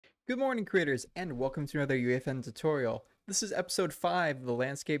Good morning, creators, and welcome to another UEFN tutorial. This is episode 5 of the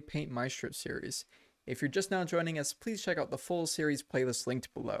Landscape Paint Maestro series. If you're just now joining us, please check out the full series playlist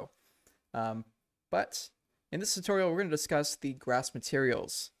linked below. But in this tutorial, we're going to discuss the grass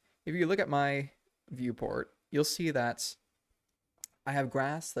materials. If you look at my viewport, you'll see that I have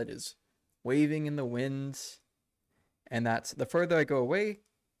grass that is waving in the wind, and that the further I go away,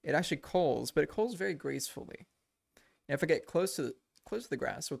 it actually culls, but it culls very gracefully. And if I get close to the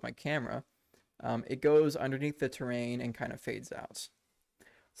grass with my camera, it goes underneath the terrain and kind of fades out.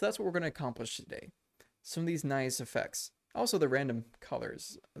 So that's what we're going to accomplish today. Some of these nice effects. Also the random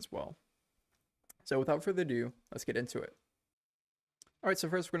colors as well. So without further ado, let's get into it. Alright, so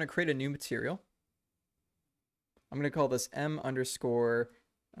first we're going to create a new material. I'm going to call this M_foliage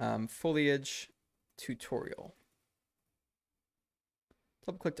tutorial.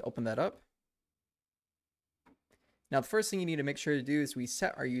 Double click to open that up. Now, the first thing you need to make sure to do is we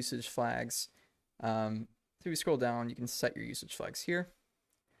set our usage flags. If we scroll down, you can set your usage flags here.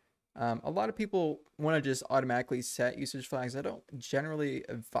 A lot of people want to just automatically set usage flags. I don't generally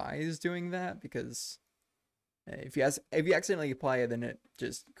advise doing that because if you accidentally apply it, then it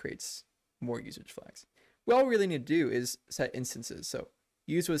just creates more usage flags. What all we really need to do is set instances. So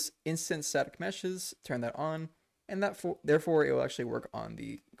use with instance static meshes, turn that on, and therefore it will actually work on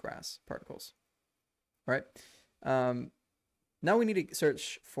the grass particles. All right. Now we need to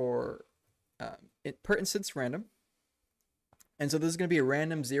search for per instance random. And so this is going to be a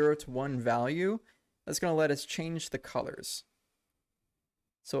random 0 to 1 value that's going to let us change the colors.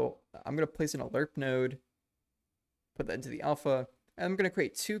 So I'm going to place an alert node, put that into the alpha, and I'm going to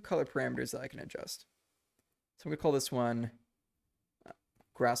create 2 color parameters that I can adjust. So I'm going to call this one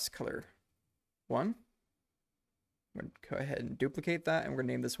grass color 1. I'm going to go ahead and duplicate that, and we're going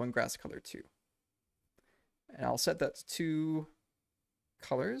to name this one grass color 2. And I'll set that to 2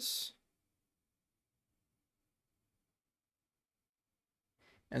 colors.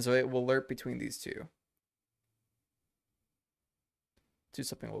 And so it will alert between these two. Do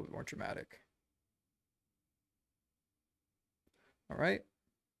something a little bit more dramatic. All right.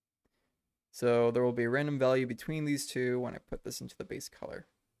 So there will be a random value between these two when I put this into the base color.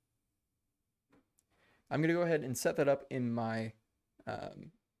 I'm going to go ahead and set that up in my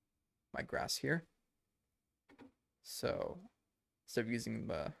my grass here. So instead of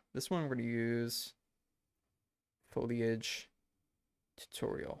using this one, we're going to use foliage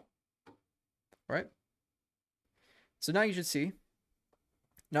tutorial. All right. So now you should see,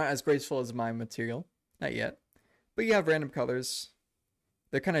 not as graceful as my material, not yet, but you have random colors.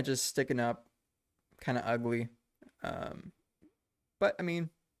 They're kind of just sticking up, kind of ugly. But I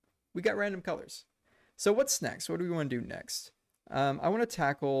mean, we got random colors. So what's next? What do we want to do next? I want to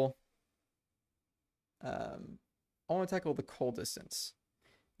tackle the cull distance.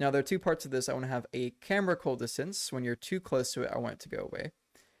 Now there are 2 parts of this. I want to have a camera cull distance. When you're too close to it, I want it to go away.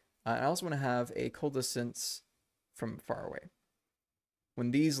 I also want to have a cull distance from far away. When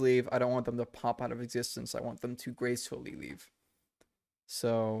these leave, I don't want them to pop out of existence. I want them to gracefully leave.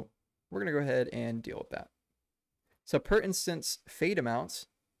 So we're going to go ahead and deal with that. So per instance fade amount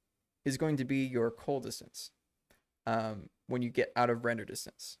is going to be your cull distance when you get out of render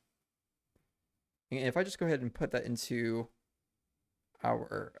distance. And if I just go ahead and put that into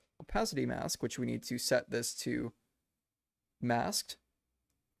our opacity mask, which we need to set this to masked,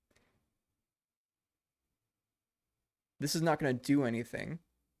 this is not going to do anything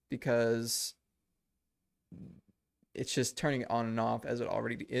because it's just turning it on and off as it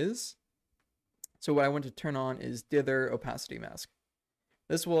already is. So what I want to turn on is dither opacity mask.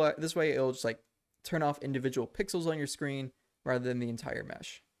 This way it'll just like turn off individual pixels on your screen rather than the entire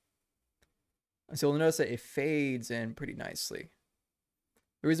mesh. So you'll notice that it fades in pretty nicely.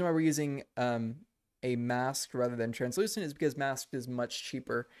 The reason why we're using a mask rather than translucent is because masked is much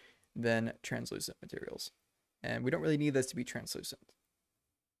cheaper than translucent materials. And we don't really need this to be translucent.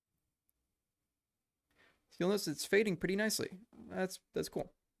 So you'll notice it's fading pretty nicely. That's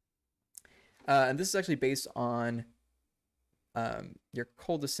cool. And this is actually based on your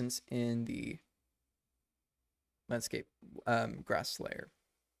cull distance in the landscape grass layer.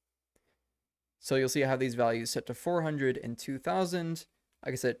 So you'll see I have these values set to 400 and 2000.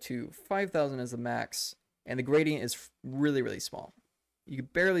 Like I said, to 5000 as the max. And the gradient is really, really small. You can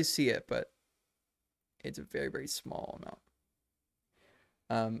barely see it, but it's a very, very small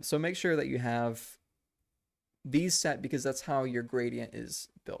amount. So make sure that you have these set because that's how your gradient is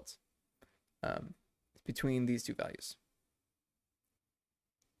built. Between these 2 values.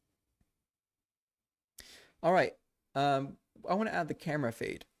 All right. I want to add the camera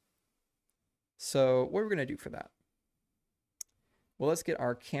fade. So what we're going to do for that? Well, let's get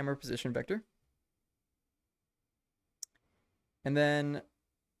our camera position vector. And then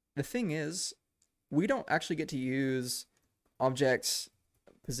the thing is, we don't actually get to use object's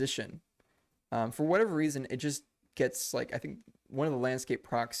position. For whatever reason, it just gets like, I think, one of the landscape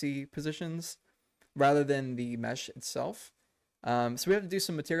proxy positions rather than the mesh itself. So we have to do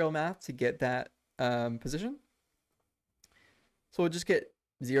some material math to get that position. So we'll just get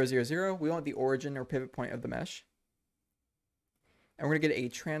 0, 0, 0. We want the origin or pivot point of the mesh. And we're going to get a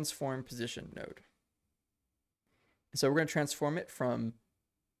transform position node. So we're going to transform it from,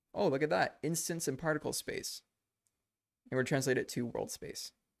 oh, look at that, instance and particle space. And we're going to translate it to world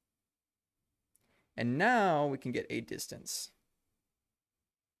space. And now we can get a distance.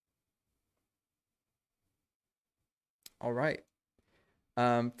 All right.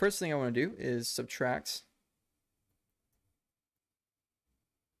 First thing I want to do is subtract.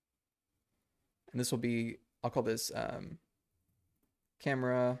 And this will be, I'll call this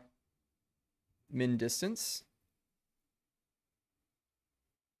camera min distance.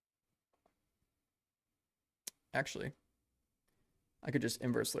 Actually, I could just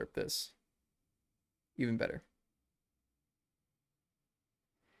inverse lerp this. Even better.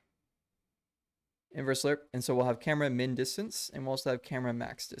 Inverse lerp, and so we'll have camera min distance, and we'll also have camera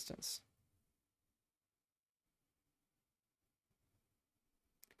max distance.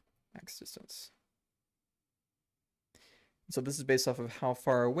 Max distance. So this is based off of how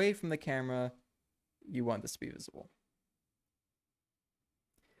far away from the camera you want this to be visible.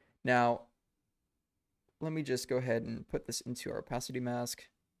 Now, let me just go ahead and put this into our opacity mask,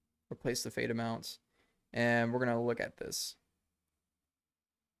 replace the fade amount, and we're going to look at this.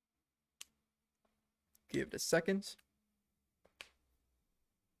 Give it a second.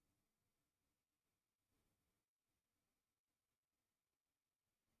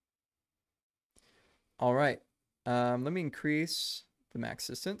 All right. Let me increase the max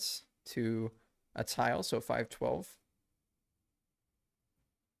distance to a tile, so 512.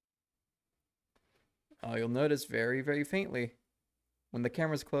 You'll notice very, very faintly, when the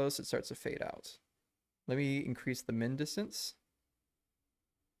camera's close, it starts to fade out. Let me increase the min distance.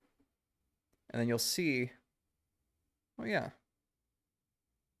 And then you'll see, oh yeah,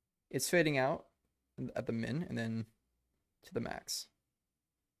 it's fading out at the min and then to the max.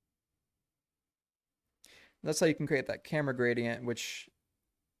 That's how you can create that camera gradient, which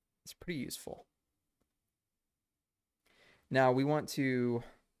is pretty useful. Now we want to,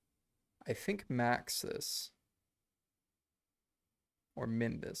 I think, max this or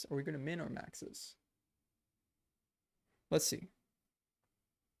min this. Are we going to min or max this? Let's see.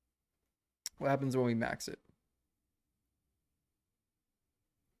 What happens when we max it?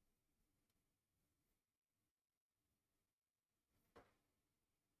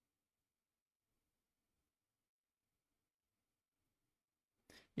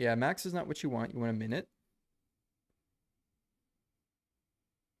 Yeah, max is not what you want. You want a min it.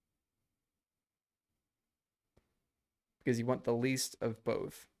 Because you want the least of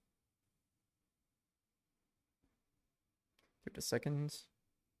both. 30 seconds.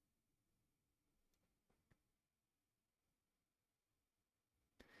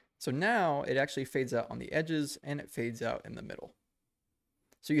 So now it actually fades out on the edges and it fades out in the middle.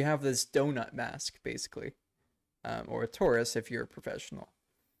 So you have this donut mask, basically, or a torus if you're a professional.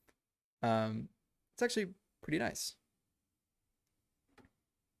 It's actually pretty nice.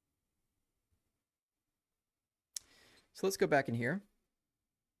 So let's go back in here.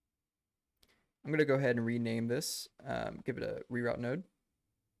 I'm going to go ahead and rename this, give it a reroute node.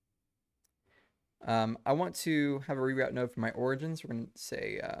 I want to have a reroute node for my origins. We're going to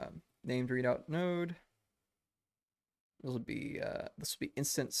say named reroute node. This will be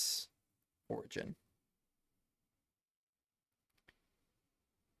instance origin.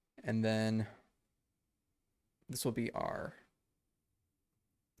 And then this will be our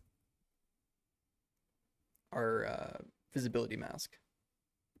visibility mask.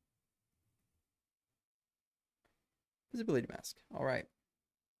 Visibility mask. All right.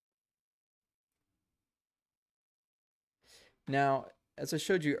 Now, as I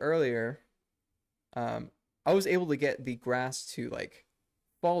showed you earlier, I was able to get the grass to like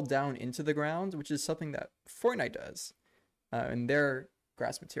fall down into the ground, which is something that Fortnite does in their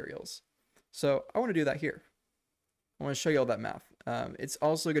grass materials. So I want to do that here. I want to show you all that math. It's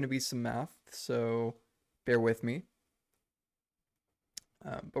also going to be some math, so bear with me.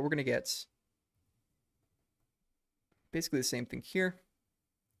 But we're going to get basically the same thing here.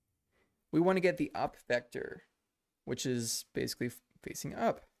 We want to get the up vector, which is basically facing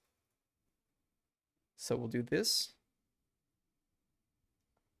up. So we'll do this.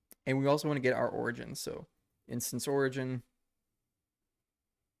 And we also want to get our origin. So instance origin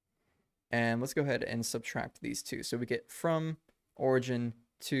And let's go ahead and subtract these two. So we get from origin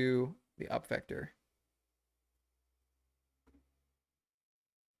to the up vector.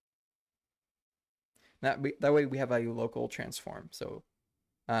 That way we have a local transform. So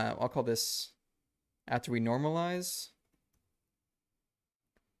I'll call this, after we normalize,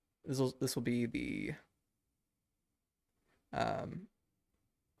 this will be the, let's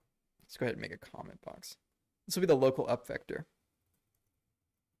go ahead and make a comment box. This will be the local up vector.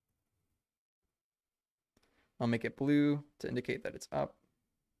 I'll make it blue to indicate that it's up.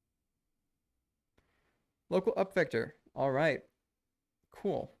 Local up vector. All right,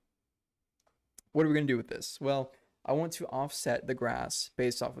 cool. What are we going to do with this? Well, I want to offset the grass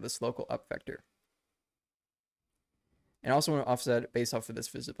based off of this local up vector. And I also want to offset it based off of this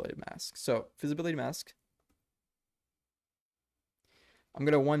visibility mask. So visibility mask, I'm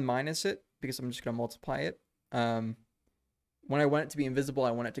going to 1 minus it because I'm just going to multiply it. When I want it to be invisible,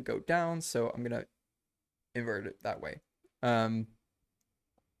 I want it to go down. So I'm going to invert it that way.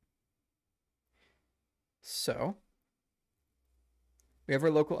 So we have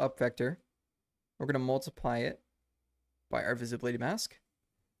our local up vector. We're going to multiply it by our visibility mask,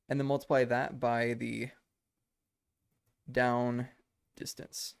 and then multiply that by the down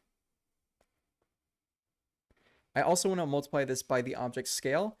distance. I also want to multiply this by the object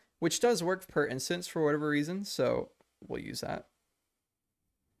scale, which does work per instance for whatever reason, so we'll use that.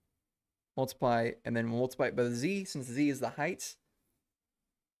 Multiply, and then we'll multiply it by the z, since z is the height.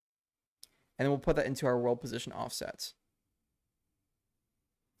 And then we'll put that into our world position offset.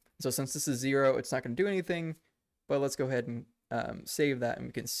 So since this is 0, it's not going to do anything, but let's go ahead and save that, and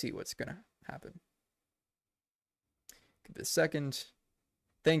we can see what's going to happen. Give it a second.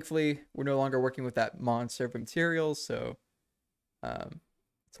 Thankfully, we're no longer working with that monster of materials, so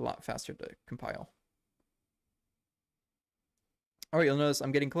it's a lot faster to compile. All right, you'll notice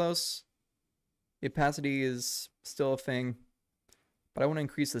I'm getting close. The opacity is still a thing, but I want to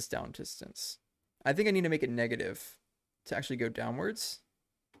increase this down distance. I think I need to make it negative to actually go downwards.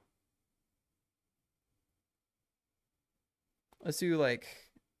 Let's do like,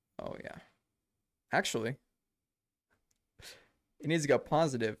 oh yeah. Actually, it needs to go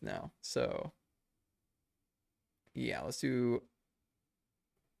positive now. So yeah, let's do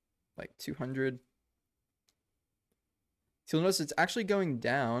like 200. So you'll notice it's actually going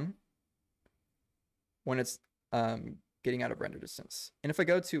down when it's getting out of render distance. And if I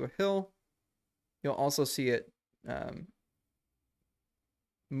go to a hill, you'll also see it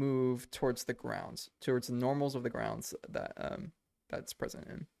move towards the grounds, towards the normals of the grounds that that's present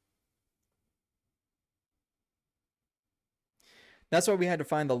in. That's why we had to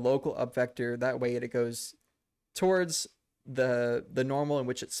find the local up vector. That way it goes towards the normal in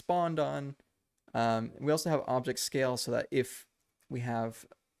which it spawned on. We also have object scale so that if we have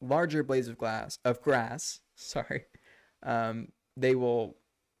larger blades of grass, sorry, they will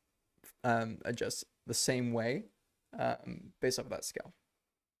adjust the same way based off of that scale.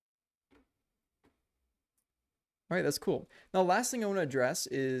 All right, that's cool. Now, last thing I want to address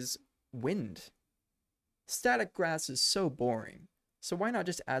is wind. Static grass is so boring, so why not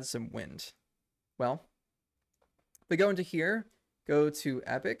just add some wind? Well, we go into here, go to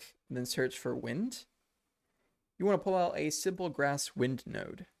Epic, and then search for wind. You want to pull out a simple grass wind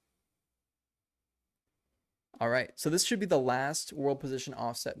node. All right, so this should be the last world position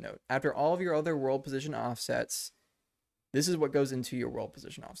offset node. After all of your other world position offsets, this is what goes into your world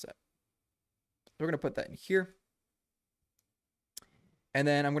position offset. We're going to put that in here. And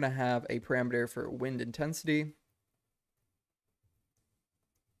then I'm going to have a parameter for wind intensity.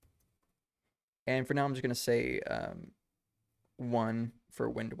 And for now, I'm just going to say 1 for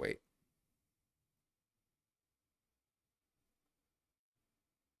wind weight.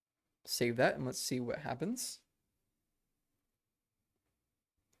 Save that, and let's see what happens.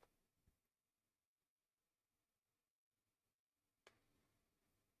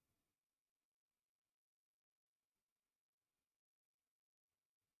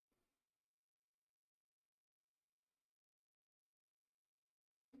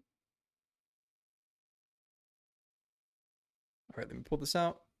 All right, let me pull this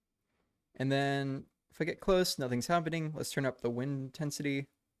out. And then if I get close, nothing's happening. Let's turn up the wind intensity.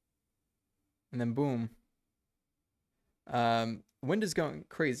 And then boom. Wind is going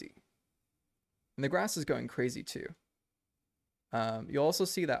crazy. And the grass is going crazy too. You'll also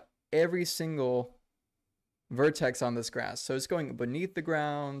see that every single vertex on this grass. So it's going beneath the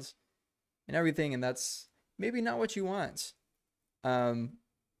ground and everything. And that's maybe not what you want. I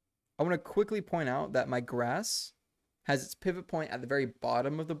want to quickly point out that my grass has its pivot point at the very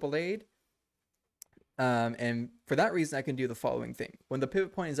bottom of the blade. And for that reason, I can do the following thing. When the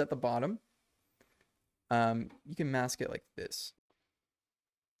pivot point is at the bottom, you can mask it like this.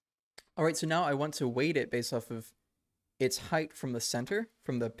 All right, so now I want to weight it based off of its height from the center,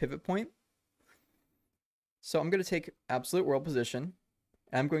 from the pivot point. So I'm going to take absolute world position,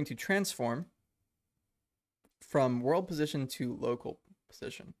 and I'm going to transform from world position to local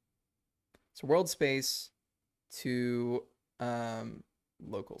position. So world space to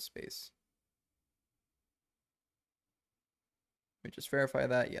local space. Let me just verify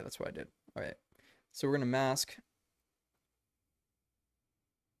that. Yeah, that's what I did. All right. So we're going to mask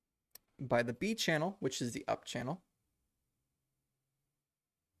by the B channel, which is the up channel.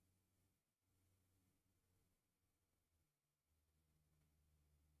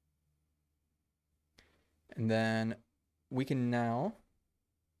 And then we can now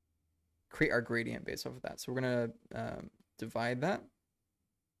create our gradient based off of that. So we're going to divide that.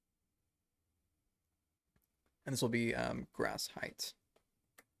 And this will be grass height.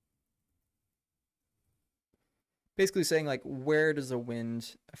 Basically saying like, where does the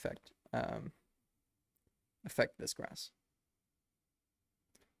wind affect this grass?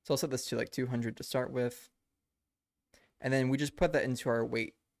 So I'll set this to like 200 to start with. And then we just put that into our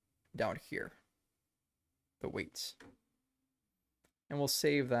weight down here. The weights. And we'll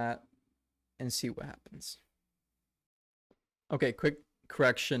save that and see what happens. Okay, quick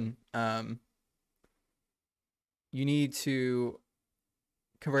correction. You need to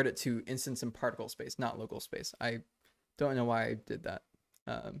convert it to instance and particle space, not local space. I don't know why I did that.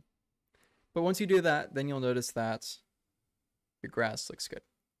 But once you do that, then you'll notice that your grass looks good.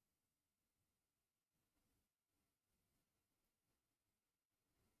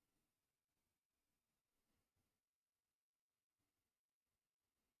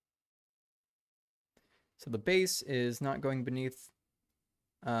 So the base is not going beneath,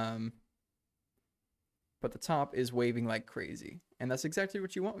 but the top is waving like crazy. And that's exactly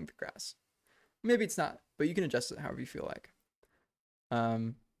what you want with the grass. Maybe it's not, but you can adjust it however you feel like.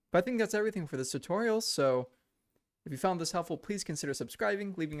 But I think that's everything for this tutorial. So if you found this helpful, please consider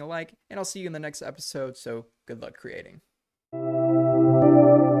subscribing, leaving a like, and I'll see you in the next episode. So good luck creating.